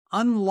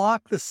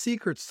unlock the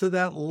secrets to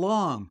that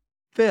long,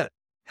 fit,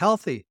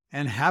 healthy,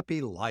 and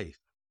happy life.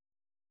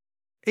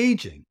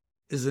 Aging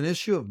is an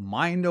issue of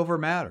mind over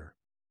matter.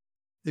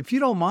 If you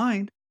don't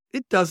mind,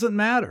 it doesn't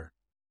matter.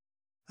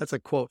 That's a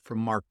quote from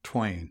Mark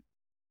Twain,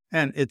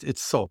 and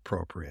it's so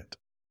appropriate.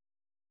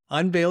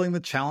 Unveiling the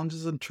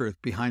challenges and truth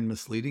behind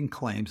misleading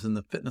claims in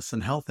the fitness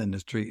and health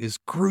industry is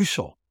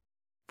crucial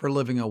for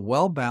living a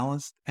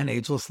well-balanced and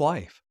ageless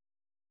life.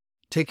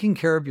 Taking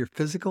care of your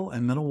physical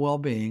and mental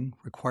well-being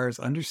requires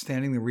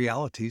understanding the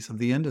realities of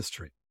the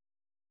industry.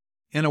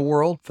 In a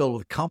world filled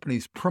with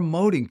companies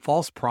promoting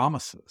false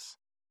promises,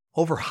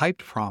 overhyped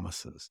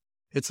promises,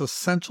 it's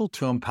essential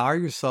to empower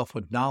yourself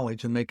with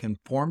knowledge and make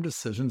informed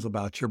decisions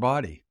about your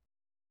body.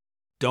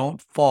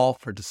 Don't fall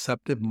for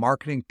deceptive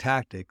marketing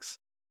tactics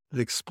that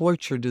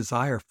exploit your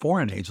desire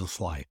for an ageless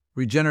life.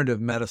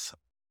 Regenerative medicine,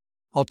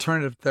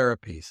 alternative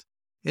therapies,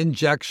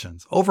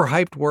 injections,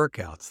 overhyped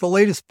workouts, the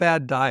latest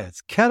fad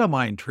diets,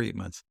 ketamine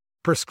treatments,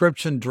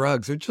 prescription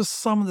drugs are just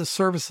some of the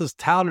services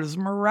touted as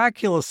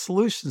miraculous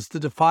solutions to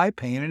defy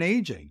pain and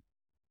aging.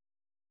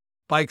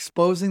 By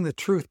exposing the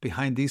truth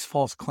behind these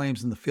false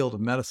claims in the field of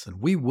medicine,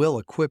 we will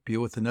equip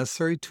you with the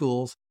necessary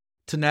tools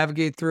to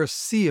navigate through a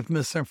sea of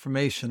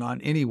misinformation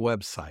on any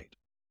website.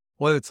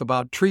 Whether it's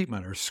about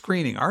treatment or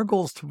screening, our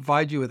goal is to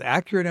provide you with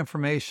accurate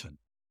information.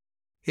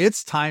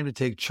 It's time to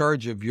take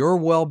charge of your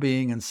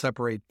well-being and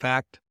separate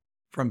fact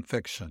from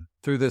fiction.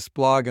 Through this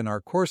blog and our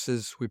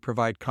courses, we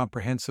provide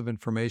comprehensive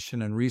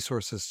information and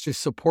resources to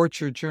support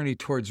your journey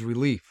towards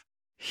relief,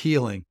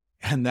 healing,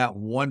 and that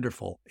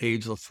wonderful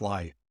ageless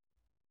life.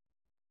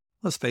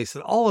 Let's face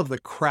it, all of the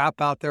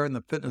crap out there in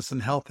the fitness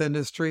and health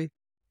industry,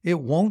 it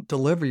won't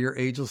deliver your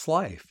ageless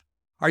life.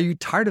 Are you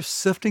tired of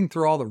sifting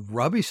through all the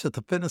rubbish that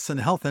the fitness and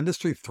health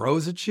industry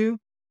throws at you?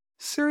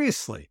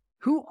 Seriously,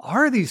 who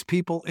are these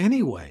people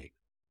anyway?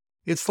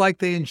 It's like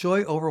they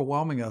enjoy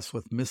overwhelming us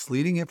with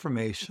misleading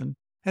information,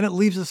 and it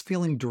leaves us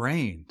feeling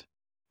drained.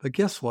 But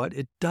guess what?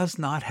 It does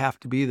not have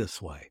to be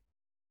this way.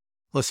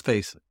 Let's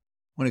face it,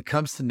 when it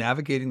comes to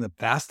navigating the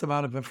vast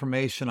amount of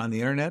information on the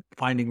internet,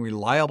 finding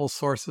reliable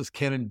sources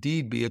can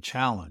indeed be a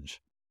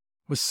challenge.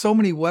 With so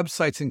many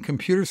websites and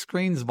computer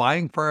screens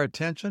vying for our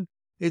attention,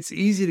 it's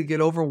easy to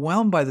get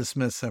overwhelmed by this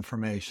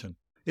misinformation.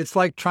 It's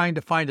like trying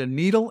to find a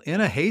needle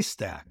in a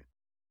haystack.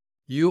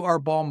 You are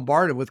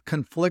bombarded with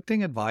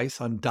conflicting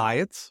advice on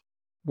diets,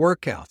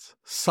 workouts,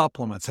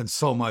 supplements, and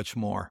so much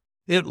more.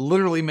 It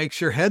literally makes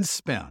your head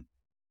spin.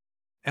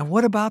 And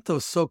what about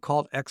those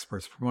so-called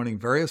experts promoting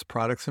various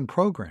products and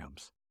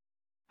programs?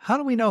 How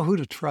do we know who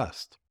to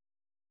trust?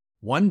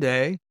 One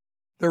day,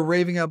 they're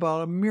raving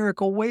about a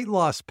miracle weight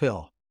loss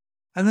pill.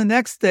 And the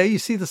next day, you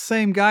see the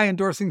same guy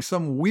endorsing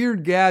some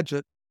weird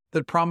gadget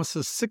that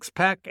promises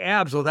six-pack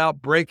abs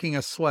without breaking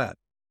a sweat.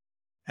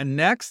 And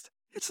next,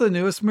 it's the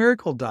newest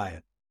miracle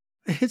diet.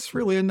 It's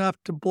really enough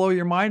to blow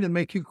your mind and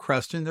make you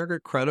question their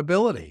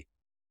credibility.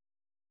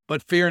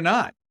 But fear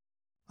not.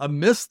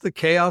 Amidst the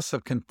chaos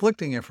of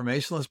conflicting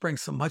information, let's bring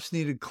some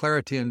much-needed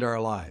clarity into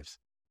our lives.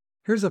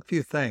 Here's a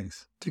few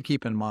things to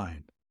keep in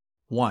mind.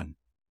 1.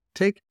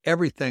 Take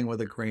everything with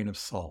a grain of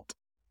salt.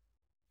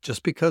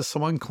 Just because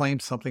someone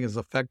claims something is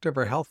effective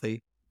or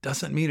healthy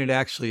doesn't mean it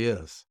actually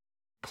is.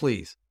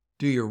 Please,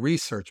 do your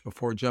research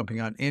before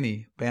jumping on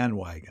any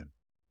bandwagon.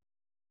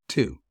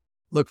 2.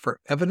 Look for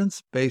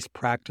evidence-based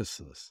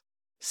practices.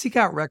 Seek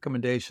out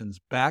recommendations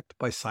backed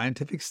by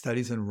scientific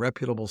studies and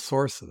reputable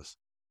sources.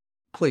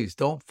 Please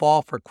don't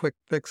fall for quick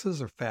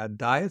fixes or fad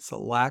diets that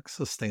lack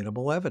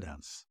sustainable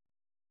evidence.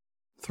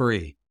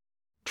 3.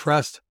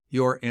 Trust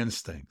your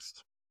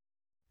instincts.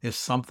 If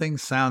something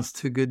sounds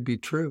too good to be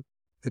true,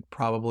 it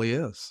probably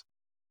is.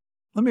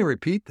 Let me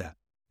repeat that.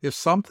 If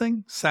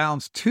something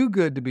sounds too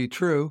good to be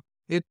true,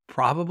 it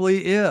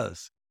probably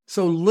is.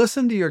 So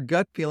listen to your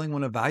gut feeling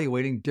when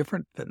evaluating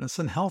different fitness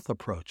and health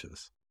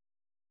approaches.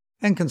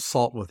 And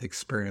consult with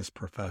experienced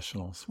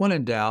professionals. When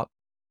in doubt,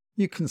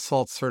 you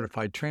consult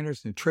certified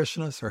trainers,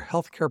 nutritionists, or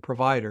healthcare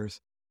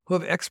providers who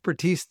have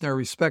expertise in their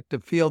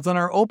respective fields and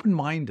are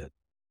open-minded.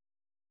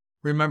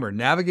 Remember,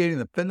 navigating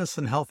the fitness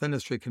and health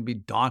industry can be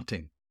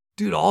daunting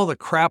due to all the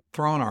crap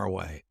thrown our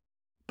way.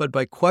 But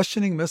by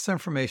questioning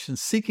misinformation,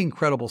 seeking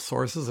credible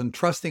sources, and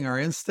trusting our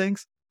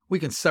instincts, we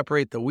can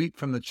separate the wheat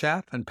from the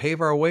chaff and pave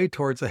our way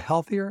towards a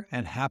healthier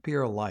and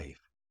happier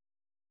life.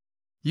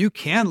 You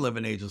can live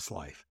an ageless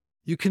life.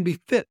 You can be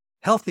fit,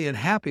 healthy, and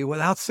happy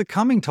without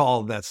succumbing to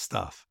all of that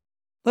stuff.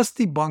 Let's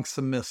debunk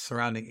some myths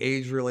surrounding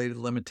age-related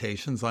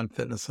limitations on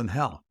fitness and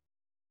health.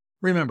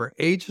 Remember,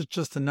 age is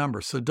just a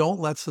number, so don't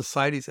let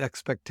society's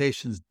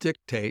expectations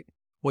dictate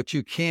what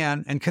you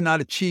can and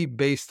cannot achieve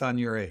based on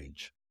your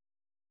age.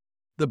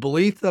 The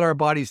belief that our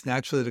bodies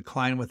naturally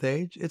decline with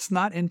age, it's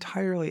not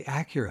entirely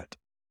accurate.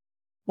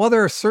 While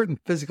there are certain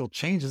physical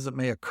changes that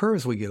may occur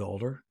as we get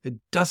older, it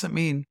doesn't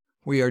mean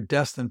we are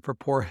destined for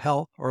poor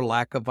health or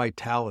lack of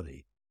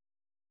vitality.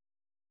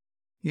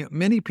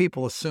 Many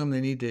people assume they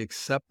need to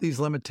accept these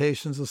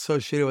limitations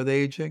associated with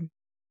aging,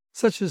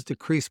 such as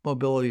decreased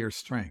mobility or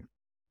strength.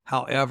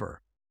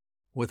 However,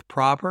 with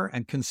proper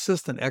and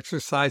consistent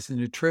exercise and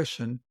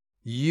nutrition,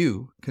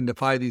 You can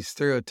defy these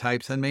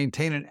stereotypes and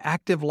maintain an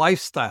active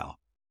lifestyle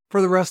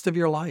for the rest of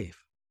your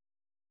life.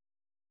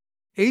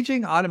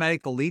 Aging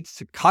automatically leads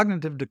to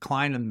cognitive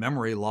decline and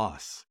memory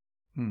loss.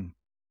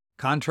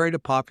 Contrary to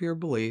popular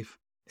belief,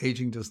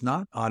 aging does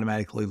not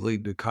automatically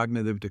lead to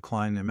cognitive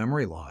decline and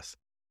memory loss.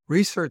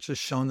 Research has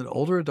shown that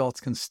older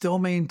adults can still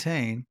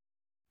maintain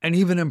and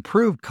even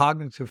improve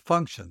cognitive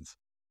functions,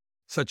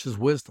 such as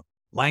wisdom,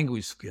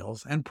 language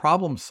skills, and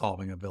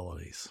problem-solving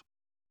abilities.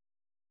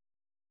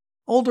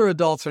 Older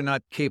adults are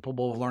not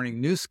capable of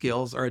learning new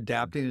skills or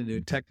adapting to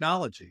new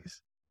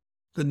technologies.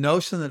 The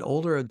notion that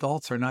older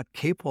adults are not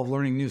capable of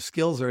learning new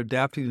skills or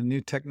adapting to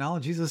new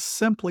technologies is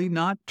simply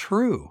not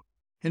true.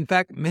 In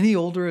fact, many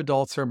older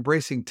adults are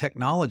embracing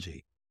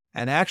technology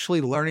and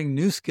actually learning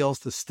new skills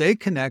to stay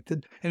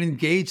connected and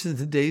engaged in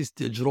today's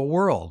digital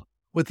world.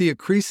 With the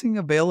increasing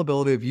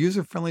availability of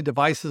user-friendly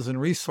devices and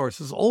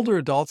resources, older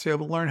adults are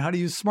able to learn how to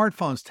use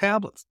smartphones,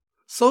 tablets,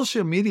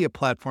 social media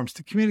platforms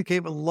to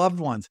communicate with loved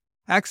ones,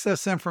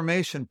 access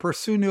information,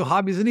 pursue new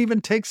hobbies, and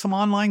even take some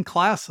online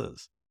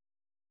classes.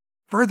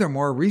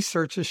 Furthermore,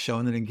 research has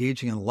shown that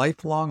engaging in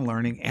lifelong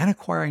learning and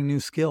acquiring new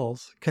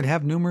skills can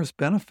have numerous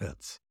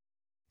benefits.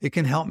 It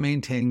can help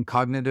maintain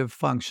cognitive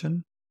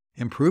function,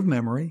 improve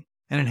memory,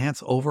 and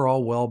enhance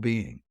overall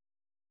well-being.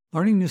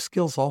 Learning new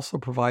skills also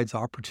provides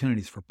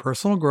opportunities for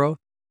personal growth,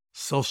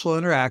 social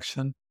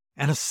interaction,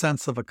 and a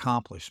sense of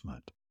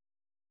accomplishment.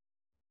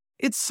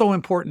 It's so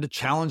important to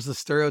challenge the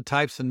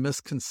stereotypes and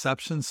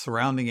misconceptions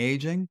surrounding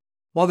aging.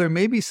 While there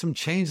may be some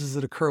changes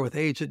that occur with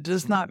age, it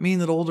does not mean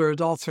that older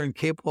adults are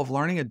incapable of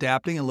learning,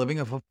 adapting, and living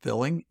a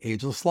fulfilling,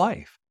 ageless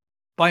life.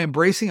 By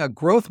embracing a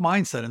growth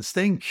mindset and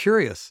staying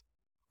curious,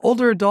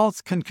 older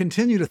adults can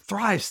continue to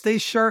thrive, stay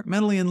sharp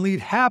mentally, and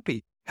lead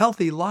happy,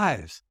 healthy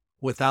lives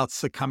without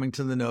succumbing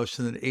to the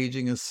notion that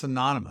aging is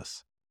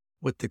synonymous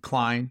with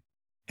decline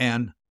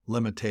and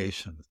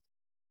limitations.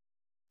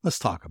 Let's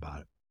talk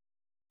about it.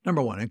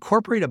 Number 1,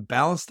 incorporate a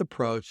balanced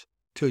approach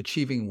to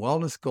achieving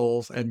wellness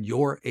goals and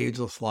your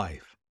ageless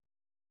life.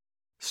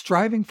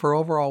 Striving for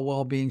overall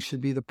well-being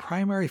should be the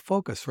primary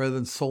focus rather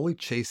than solely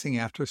chasing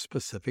after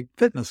specific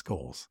fitness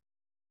goals.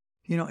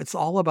 It's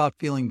all about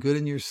feeling good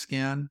in your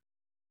skin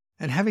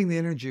and having the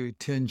energy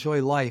to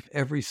enjoy life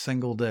every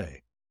single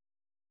day.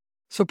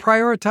 So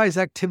prioritize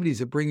activities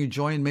that bring you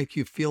joy and make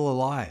you feel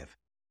alive.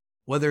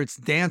 Whether it's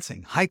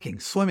dancing, hiking,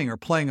 swimming, or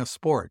playing a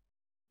sport,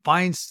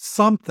 find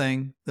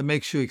something that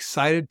makes you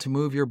excited to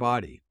move your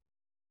body.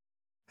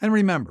 And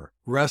remember,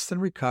 rest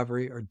and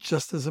recovery are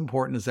just as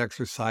important as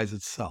exercise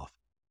itself.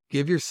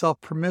 Give yourself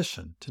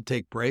permission to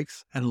take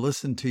breaks and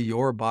listen to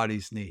your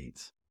body's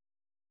needs.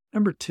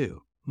 Number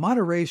 2,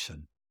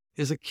 moderation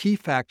is a key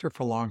factor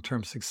for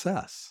long-term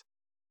success.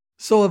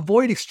 So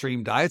avoid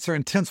extreme diets or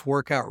intense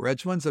workout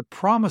regimens that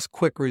promise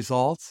quick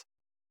results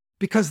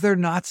because they're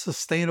not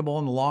sustainable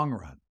in the long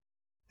run.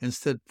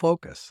 Instead,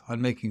 focus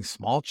on making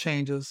small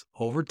changes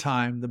over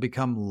time that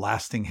become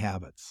lasting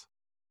habits.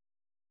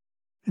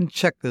 And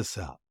check this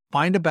out.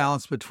 Find a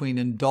balance between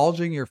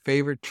indulging your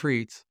favorite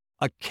treats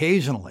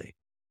occasionally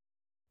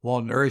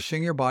while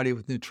nourishing your body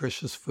with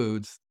nutritious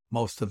foods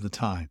most of the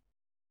time.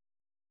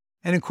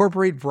 And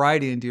incorporate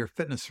variety into your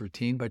fitness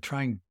routine by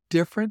trying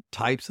different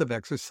types of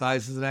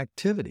exercises and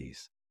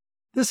activities.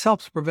 This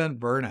helps prevent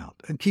burnout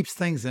and keeps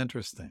things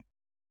interesting.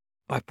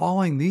 By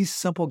following these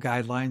simple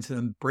guidelines and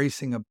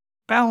embracing a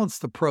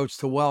balanced approach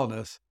to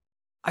wellness,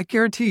 I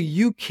guarantee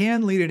you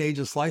can lead an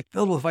ageless life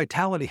filled with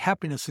vitality,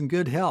 happiness, and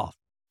good health.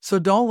 So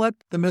don't let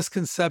the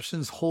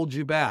misconceptions hold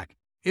you back.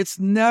 It's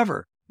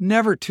never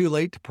too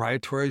late to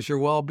prioritize your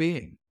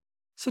well-being.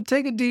 So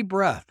take a deep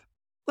breath.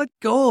 Let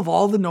go of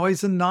all the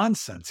noise and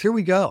nonsense. Here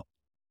we go.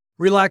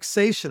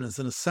 Relaxation is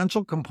an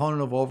essential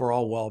component of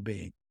overall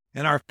well-being.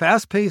 In our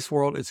fast-paced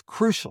world, it's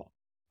crucial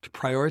to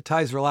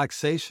prioritize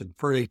relaxation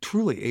for a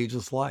truly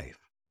ageless life.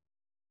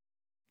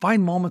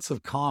 Find moments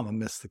of calm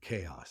amidst the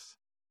chaos.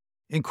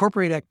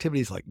 Incorporate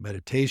activities like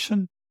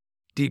meditation,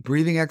 deep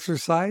breathing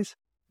exercise,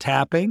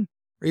 tapping,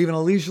 or even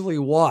a leisurely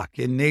walk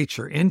in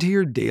nature into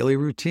your daily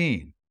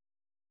routine.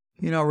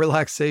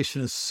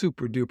 Relaxation is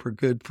super duper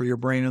good for your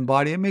brain and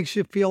body. It makes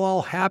you feel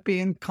all happy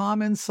and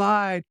calm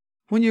inside.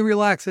 When you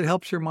relax, it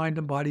helps your mind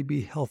and body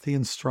be healthy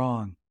and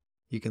strong.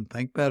 You can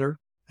think better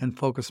and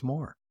focus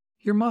more.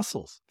 Your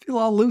muscles feel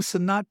all loose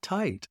and not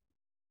tight.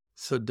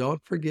 So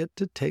don't forget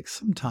to take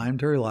some time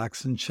to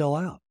relax and chill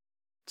out.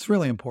 It's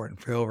really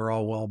important for your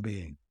overall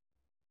well-being.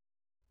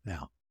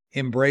 Now,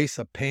 embrace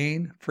a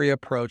pain-free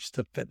approach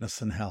to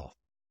fitness and health.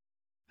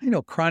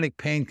 Chronic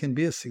pain can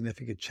be a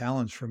significant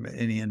challenge for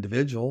many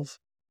individuals,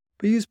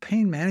 but use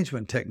pain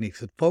management techniques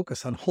that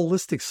focus on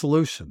holistic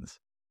solutions.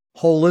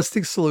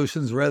 Holistic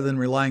solutions rather than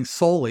relying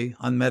solely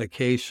on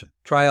medication.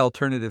 Try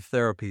alternative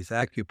therapies,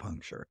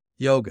 acupuncture,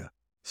 yoga,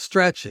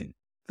 stretching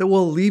that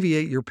will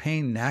alleviate your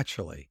pain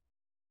naturally.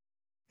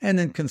 And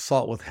then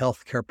consult with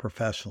healthcare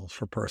professionals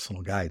for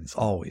personal guidance,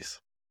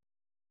 always.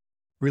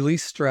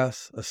 Release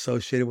stress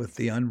associated with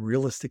the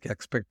unrealistic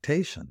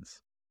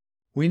expectations.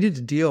 We need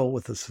to deal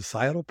with the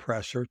societal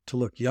pressure to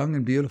look young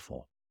and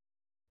beautiful.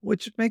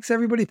 which makes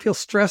everybody feel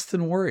stressed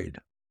and worried.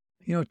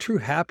 True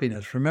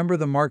happiness, remember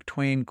the Mark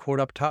Twain quote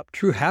up top,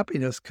 true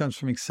happiness comes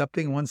from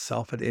accepting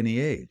oneself at any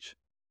age.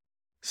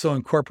 So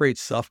incorporate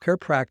self-care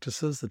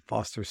practices that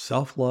foster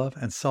self-love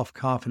and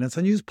self-confidence,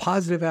 and use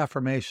positive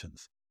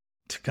affirmations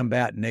to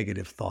combat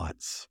negative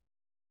thoughts.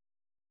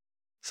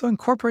 So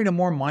incorporate a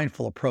more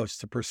mindful approach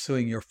to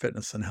pursuing your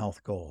fitness and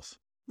health goals.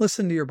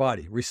 Listen to your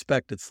body,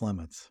 respect its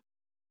limits.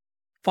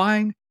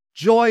 Find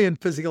joy in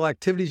physical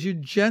activities you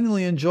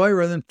genuinely enjoy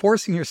rather than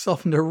forcing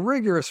yourself into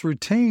rigorous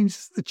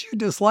routines that you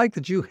dislike,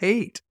 that you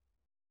hate.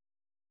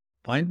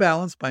 Find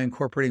balance by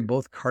incorporating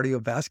both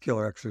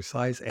cardiovascular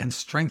exercise and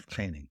strength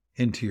training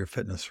into your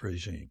fitness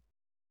regime.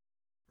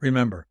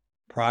 Remember,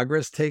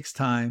 progress takes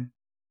time.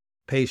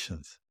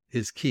 Patience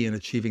is key in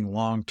achieving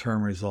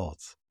long-term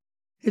results.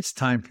 It's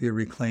time for you to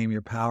reclaim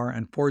your power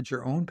and forge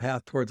your own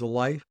path towards a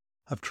life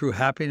of true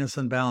happiness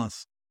and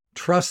balance.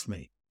 Trust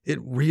me, it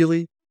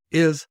really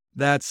is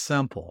that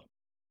simple.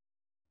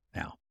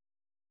 Now,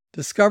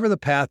 discover the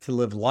path to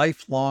live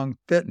lifelong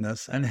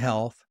fitness and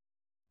health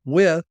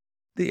with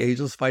the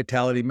Ageless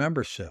Vitality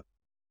membership.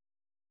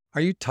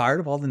 Are you tired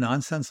of all the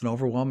nonsense and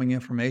overwhelming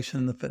information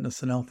in the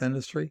fitness and health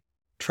industry?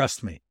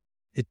 Trust me,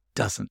 it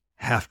doesn't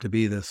have to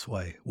be this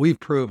way. We've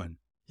proven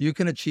you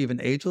can achieve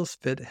an ageless,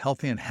 fit,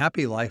 healthy, and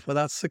happy life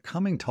without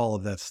succumbing to all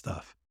of that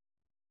stuff.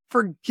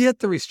 Forget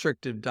the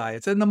restrictive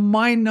diets and the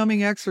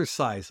mind-numbing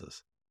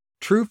exercises.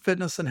 True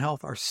fitness and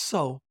health are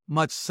so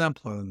much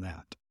simpler than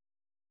that.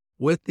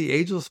 With the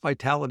Ageless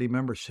Vitality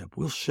membership,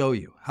 we'll show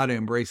you how to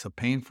embrace a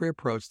pain-free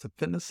approach to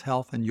fitness,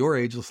 health, and your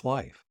ageless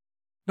life.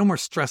 No more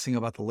stressing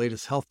about the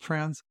latest health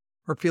trends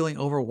or feeling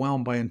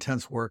overwhelmed by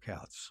intense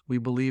workouts. We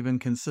believe in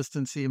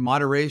consistency,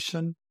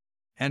 moderation,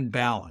 and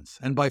balance.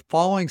 And by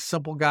following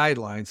simple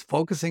guidelines,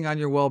 focusing on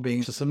your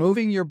well-being, just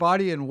moving your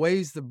body in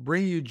ways that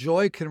bring you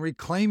joy, can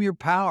reclaim your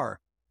power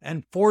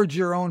and forge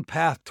your own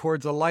path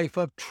towards a life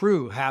of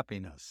true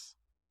happiness.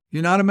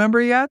 You're not a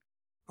member yet?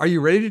 Are you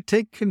ready to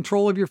take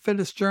control of your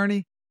fitness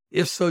journey?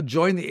 If so,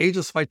 join the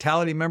Ageless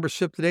Vitality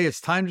membership today.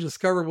 It's time to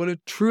discover what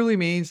it truly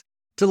means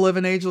to live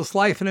an ageless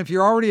life. And if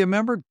you're already a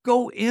member,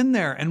 go in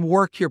there and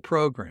work your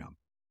program.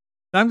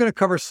 Now, I'm going to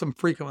cover some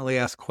frequently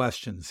asked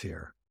questions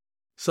here.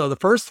 So the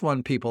first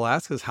one people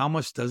ask is, how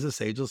much does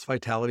this Ageless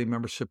Vitality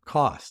membership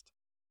cost?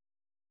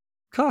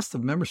 Cost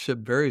of membership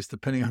varies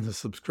depending on the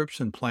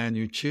subscription plan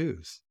you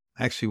choose.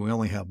 Actually, we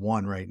only have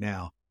one right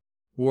now.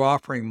 We're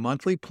offering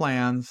monthly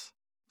plans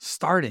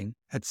starting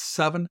at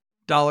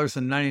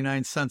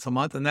 $7.99 a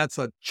month, and that's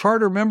a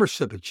charter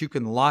membership that you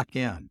can lock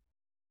in.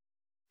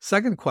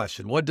 Second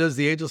question, what does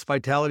the Ageless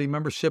Vitality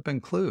membership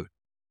include?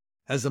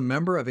 As a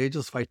member of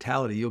Ageless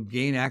Vitality, you'll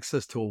gain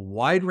access to a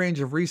wide range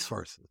of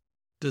resources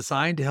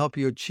designed to help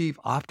you achieve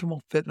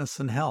optimal fitness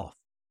and health.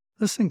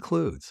 This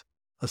includes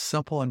a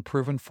simple and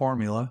proven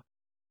formula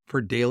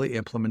for daily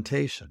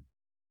implementation,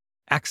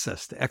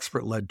 access to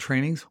expert-led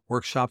trainings,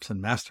 workshops,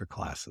 and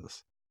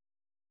masterclasses,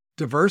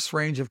 diverse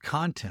range of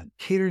content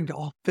catering to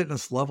all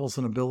fitness levels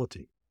and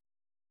ability,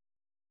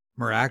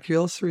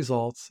 miraculous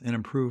results in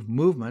improved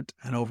movement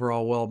and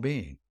overall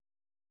well-being,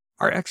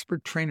 our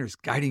expert trainers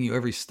guiding you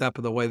every step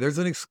of the way. There's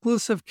an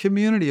exclusive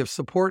community of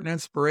support and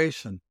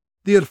inspiration.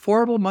 The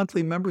affordable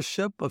monthly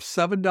membership of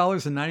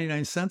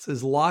 $7.99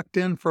 is locked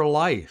in for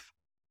life.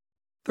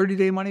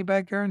 30-day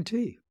money-back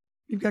guarantee.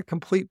 You've got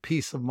complete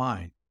peace of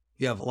mind.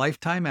 You have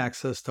lifetime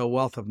access to a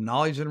wealth of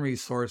knowledge and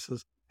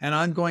resources and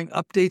ongoing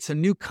updates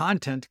and new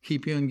content to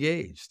keep you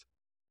engaged.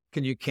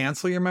 Can you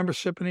cancel your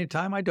membership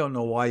anytime? I don't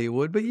know why you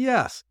would, but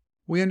yes,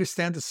 we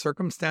understand the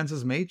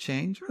circumstances may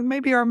change, or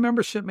maybe our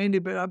membership may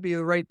not be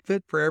the right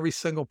fit for every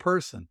single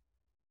person.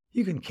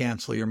 You can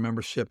cancel your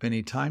membership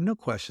anytime, no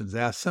questions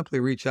asked.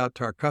 Simply reach out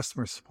to our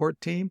customer support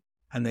team,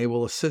 and they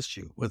will assist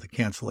you with the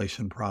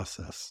cancellation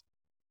process.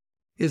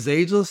 Is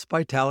Ageless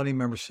Vitality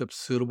membership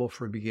suitable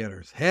for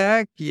beginners?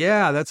 Heck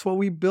yeah, that's what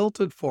we built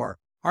it for.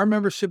 Our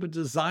membership is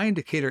designed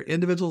to cater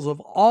individuals of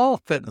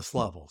all fitness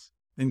levels,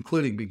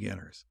 including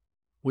beginners.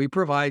 We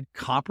provide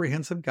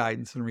comprehensive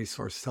guidance and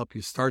resources to help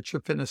you start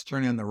your fitness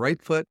journey on the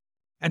right foot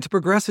and to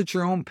progress at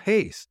your own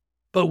pace,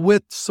 but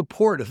with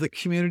support of the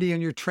community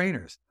and your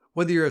trainers.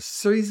 Whether you're a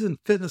seasoned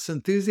fitness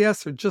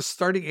enthusiast or just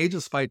starting,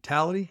 Ageless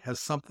Vitality has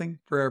something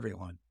for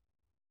everyone.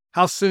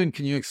 How soon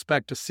can you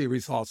expect to see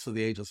results of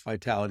the Ageless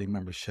Vitality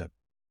membership?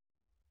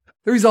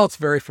 The results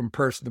vary from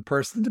person to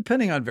person,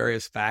 depending on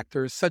various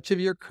factors, such as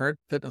your current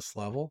fitness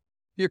level,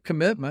 your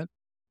commitment,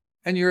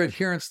 and your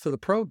adherence to the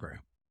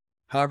program.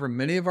 However,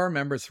 many of our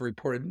members have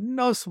reported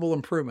noticeable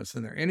improvements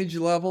in their energy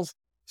levels,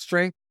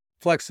 strength,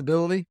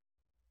 flexibility,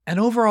 and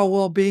overall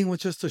well-being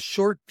with just a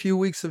short few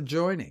weeks of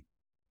joining.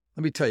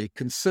 Let me tell you,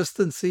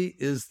 consistency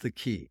is the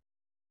key.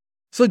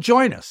 So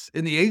join us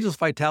in the Ageless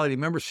Vitality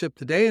membership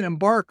today and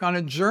embark on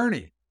a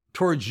journey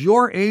towards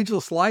your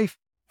ageless life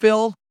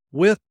filled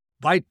with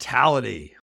vitality.